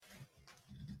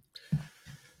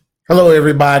Hello,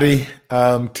 everybody.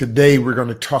 Today we're going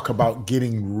to talk about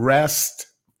getting rest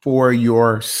for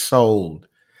your soul.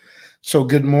 So,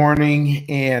 good morning,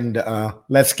 and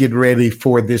let's get ready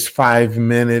for this 5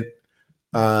 minute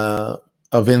of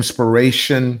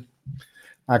inspiration.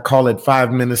 I call it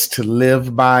 5 minutes to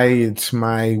live by. It's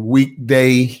my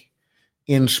weekday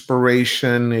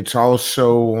inspiration. It's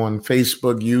also on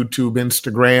Facebook, YouTube,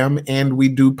 Instagram, and we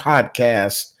do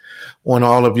podcasts on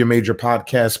all of your major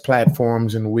podcast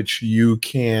platforms in which you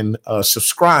can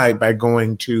subscribe by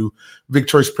going to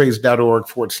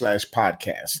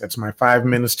victoriouspraise.org/podcast. That's my 5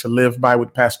 minutes to live by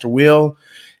with Pastor Will,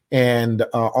 and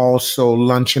also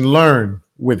Lunch and Learn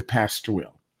with Pastor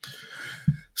Will.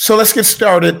 So let's get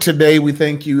started today. We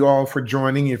thank you all for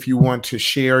joining. If you want to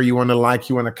share, you want to like,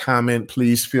 you want to comment,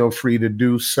 please feel free to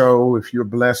do so. If you're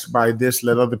blessed by this,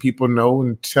 let other people know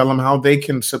and tell them how they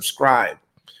can subscribe.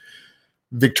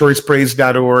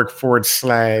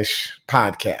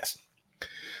 victoriouspraise.org/podcast.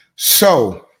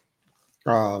 So,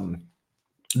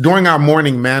 during our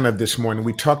morning manna this morning,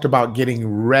 we talked about getting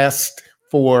rest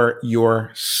for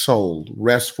your soul.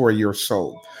 Rest for your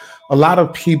soul. A lot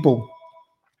of people,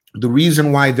 the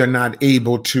reason why they're not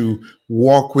able to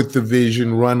walk with the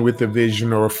vision, run with the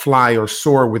vision, or fly or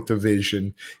soar with the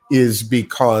vision is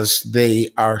because they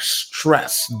are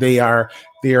stressed. They are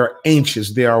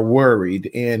anxious. They are worried.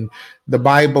 And the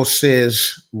Bible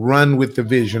says, run with the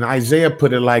vision. Isaiah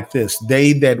put it like this: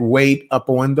 they that wait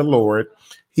upon the Lord,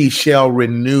 he shall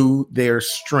renew their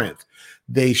strength.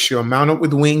 They shall mount up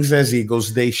with wings as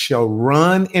eagles. They shall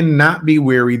run and not be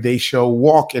weary. They shall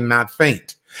walk and not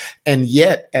faint. And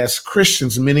yet, as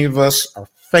Christians, many of us are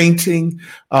fainting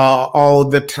all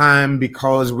the time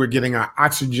because we're getting our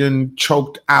oxygen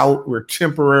choked out. We're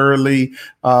temporarily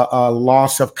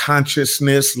loss of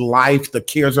consciousness, life, the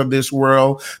cares of this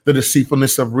world, the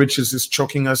deceitfulness of riches is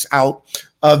choking us out.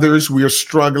 Others, we are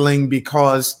struggling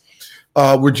because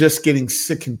we're just getting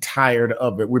sick and tired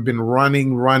of it. We've been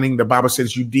running. The Bible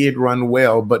says you did run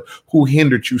well, but who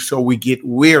hindered you? So we get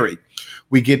weary.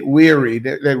 We get weary.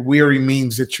 That weary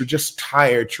means that you're just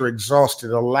tired, you're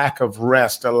exhausted, a lack of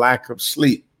rest, a lack of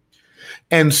sleep.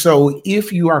 And so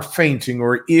if you are fainting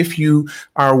or if you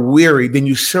are weary, then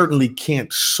you certainly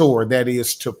can't soar. That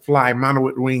is to fly, mount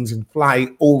with wings and fly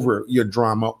over your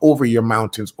drama, over your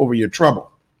mountains, over your trouble.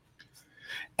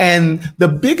 And the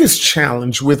biggest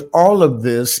challenge with all of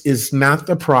this is not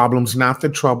the problems, not the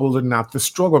trouble, and not the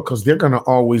struggle, because they're going to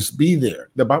always be there.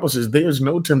 The Bible says there is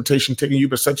no temptation taking you,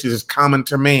 but such as is common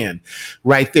to man.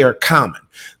 Right there, common.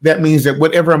 That means that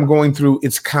whatever I'm going through,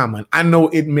 it's common. I know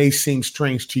it may seem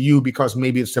strange to you because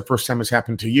maybe it's the first time it's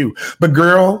happened to you. But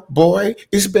girl, boy,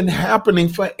 it's been happening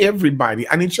for everybody.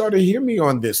 I need y'all to hear me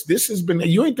on this. This has been,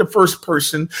 you ain't the first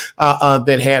person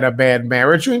that had a bad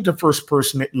marriage. You ain't the first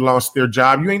person that lost their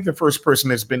job. You ain't the first person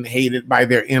that's been hated by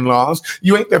their in-laws.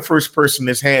 You ain't the first person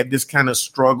that's had this kind of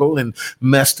struggle and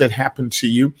mess that happened to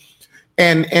you.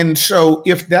 And so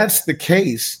if that's the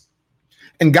case,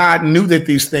 and God knew that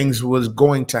these things was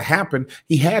going to happen,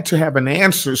 he had to have an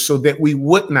answer so that we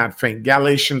would not faint.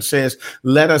 Galatians says,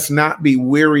 let us not be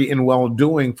weary in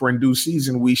well-doing, for in due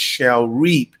season we shall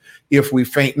reap if we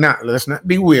faint not. Let us not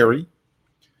be weary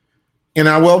in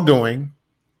our well-doing,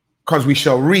 because we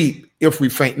shall reap if we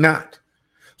faint not.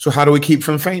 So how do we keep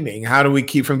from fainting? How do we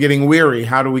keep from getting weary?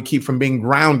 How do we keep from being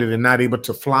grounded and not able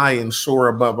to fly and soar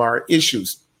above our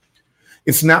issues?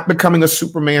 It's not becoming a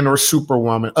Superman or a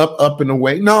Superwoman, up and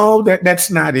away. No, that's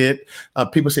not it.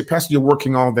 People say, Pastor, you're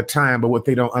working all the time. But what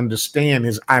they don't understand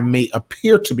is I may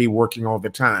appear to be working all the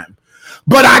time,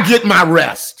 but I get my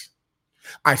rest.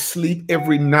 I sleep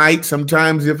every night.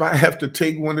 Sometimes if I have to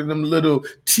take one of them little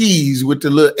teas with the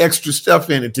little extra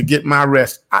stuff in it to get my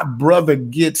rest, our brother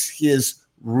gets his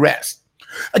rest.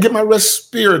 I get my rest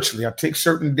spiritually. I take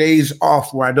certain days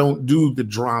off where I don't do the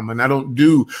drama and I don't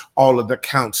do all of the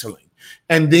counseling.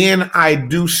 And then I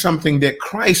do something that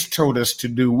Christ told us to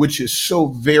do, which is so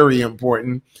very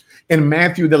important. In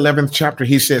Matthew, the 11th chapter,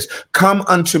 he says, come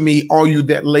unto me, all you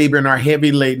that labor and are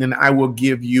heavy laden, and I will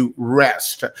give you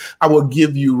rest. I will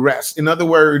give you rest. In other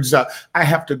words, I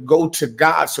have to go to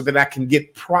God so that I can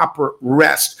get proper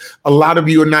rest. A lot of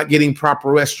you are not getting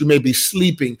proper rest. You may be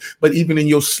sleeping, but even in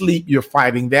your sleep, you're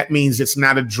fighting. That means it's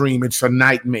not a dream. It's a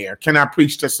nightmare. Can I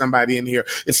preach to somebody in here?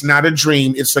 It's not a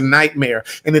dream. It's a nightmare.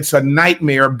 And it's a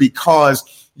nightmare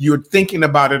because You're thinking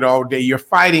about it all day. You're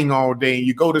fighting all day.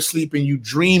 You go to sleep and you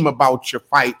dream about your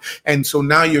fight. And so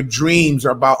now your dreams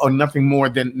are nothing more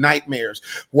than nightmares.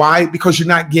 Why? Because you're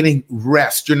not getting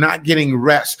rest. You're not getting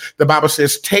rest. The Bible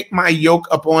says, take my yoke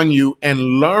upon you and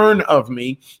learn of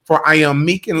me, for I am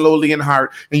meek and lowly in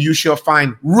heart, and you shall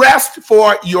find rest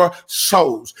for your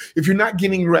souls. If you're not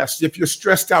getting rest, if you're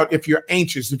stressed out, if you're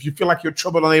anxious, if you feel like you're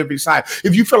troubled on every side,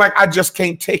 if you feel like I just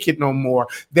can't take it no more,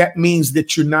 that means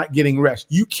that you're not getting rest.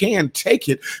 You can take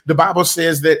it. The Bible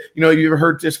says that, you ever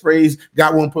heard this phrase,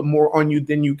 God won't put more on you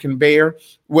than you can bear.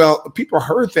 Well, people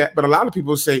heard that, but a lot of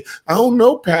people say, I don't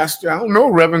know, Pastor. I don't know,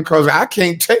 Reverend, because I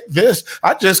can't take this.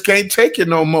 I just can't take it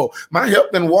no more. My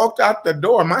help then walked out the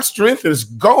door. My strength is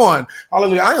gone.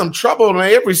 Hallelujah. I am troubled on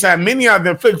every side. Many of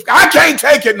them, I can't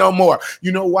take it no more.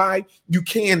 You know why? You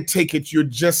can take it. You're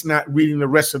just not reading the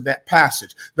rest of that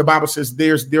passage. The Bible says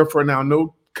there's therefore now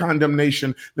no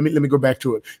condemnation. Let me go back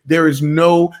to it. There is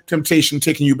no temptation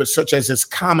taking you, but such as is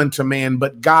common to man,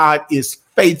 but God is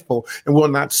faithful and will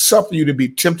not suffer you to be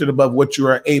tempted above what you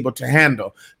are able to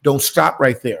handle. Don't stop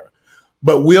right there,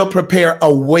 but we'll prepare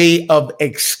a way of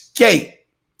escape,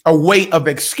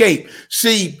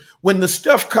 See, when the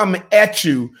stuff come at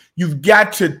you, you've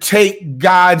got to take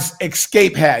God's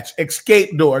escape hatch,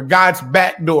 escape door, God's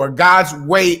back door, God's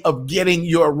way of getting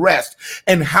your rest.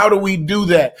 And how do we do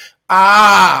that?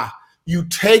 You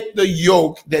take the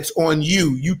yoke that's on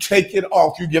you, you take it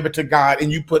off, you give it to God,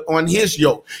 and you put on his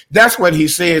yoke. That's what he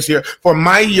says here. For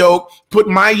my yoke, put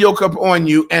my yoke up on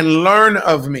you and learn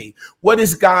of me. What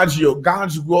is God's yoke?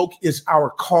 God's yoke is our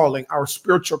calling, our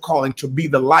spiritual calling to be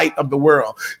the light of the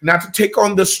world, not to take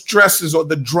on the stresses or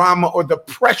the drama or the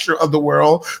pressure of the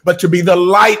world, but to be the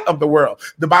light of the world.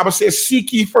 The Bible says,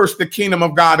 seek ye first the kingdom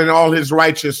of God and all his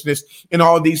righteousness, and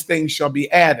all these things shall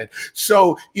be added.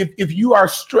 So if you are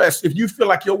stressed, if you feel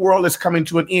like your world is coming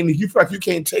to an end, if you feel like you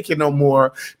can't take it no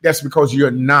more, that's because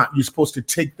you're not. You're supposed to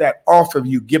take that off of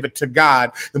you, give it to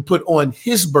God, and put on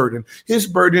his burden. His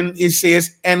burden, it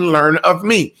says, and learn of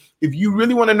me. If you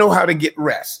really want to know how to get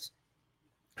rest,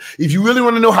 if you really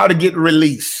want to know how to get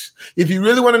release, if you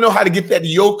really want to know how to get that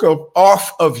yoke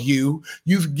off of you,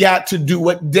 you've got to do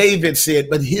what David said.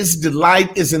 But his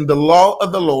delight is in the law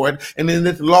of the Lord, and in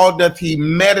this law doth he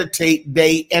meditate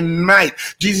day and night.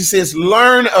 Jesus says,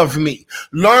 learn of me,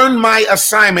 learn my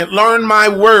assignment, learn my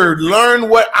word, learn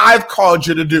what I've called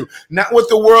you to do, not what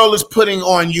the world is putting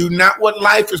on you, not what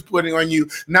life is putting on you,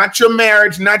 not your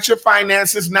marriage, not your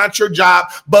finances, not your job,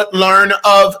 but learn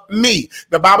of me.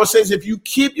 The Bible says if you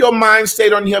keep your mind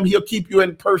stayed on him, he'll keep you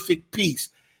in perfect peace.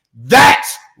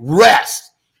 That's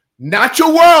rest. Not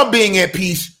your world being at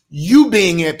peace, you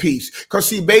being at peace. Because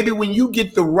see, baby, when you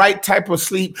get the right type of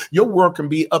sleep, your world can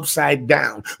be upside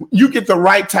down. You get the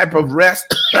right type of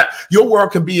rest, your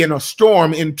world can be in a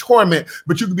storm, in torment,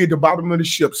 but you can be at the bottom of the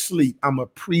ship, sleep. I'm a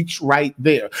preach right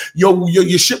there.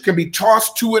 Your ship can be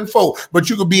tossed to and fro, but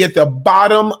you could be at the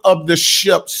bottom of the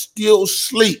ship, still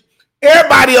sleep.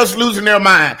 Everybody else losing their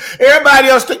mind. Everybody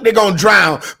else think they're going to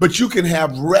drown, but you can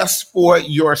have rest for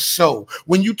your soul.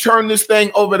 When you turn this thing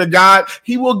over to God,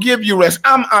 he will give you rest.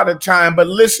 I'm out of time, but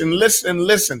listen.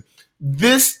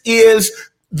 This is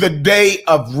the day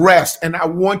of rest, and I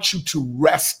want you to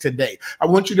rest today. I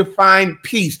want you to find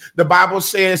peace. The Bible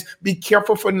says, be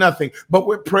careful for nothing, but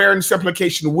with prayer and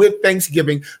supplication, with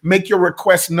thanksgiving, make your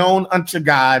requests known unto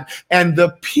God, and the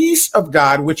peace of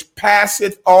God, which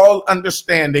passeth all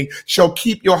understanding, shall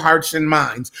keep your hearts and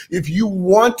minds. If you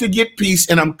want to get peace,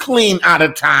 and I'm clean out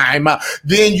of time,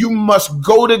 then you must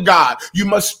go to God. You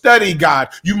must study God.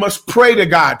 You must pray to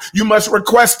God. You must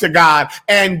request to God,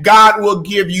 and God will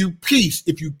give you peace.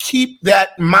 If you keep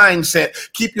that mindset,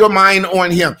 keep your mind on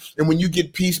him. And when you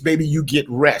get peace, baby, you get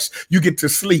rest. You get to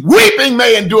sleep. Weeping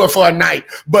may endure for a night,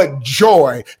 but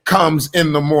joy comes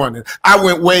in the morning. I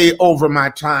went way over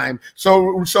my time. So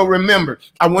remember,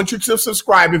 I want you to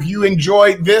subscribe. If you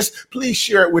enjoyed this, please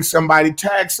share it with somebody,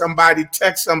 tag somebody,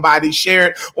 text somebody,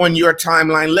 share it on your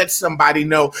timeline. Let somebody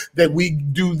know that we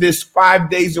do this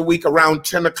 5 days a week around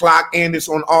 10 o'clock, and it's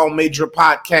on all major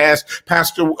podcasts.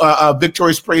 Pastor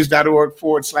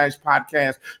victoriouspraise.org/podcast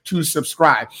to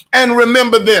subscribe. And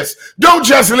remember this, don't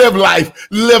just live life,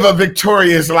 live a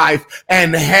victorious life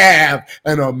and have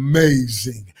an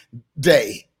amazing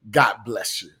day. God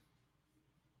bless you.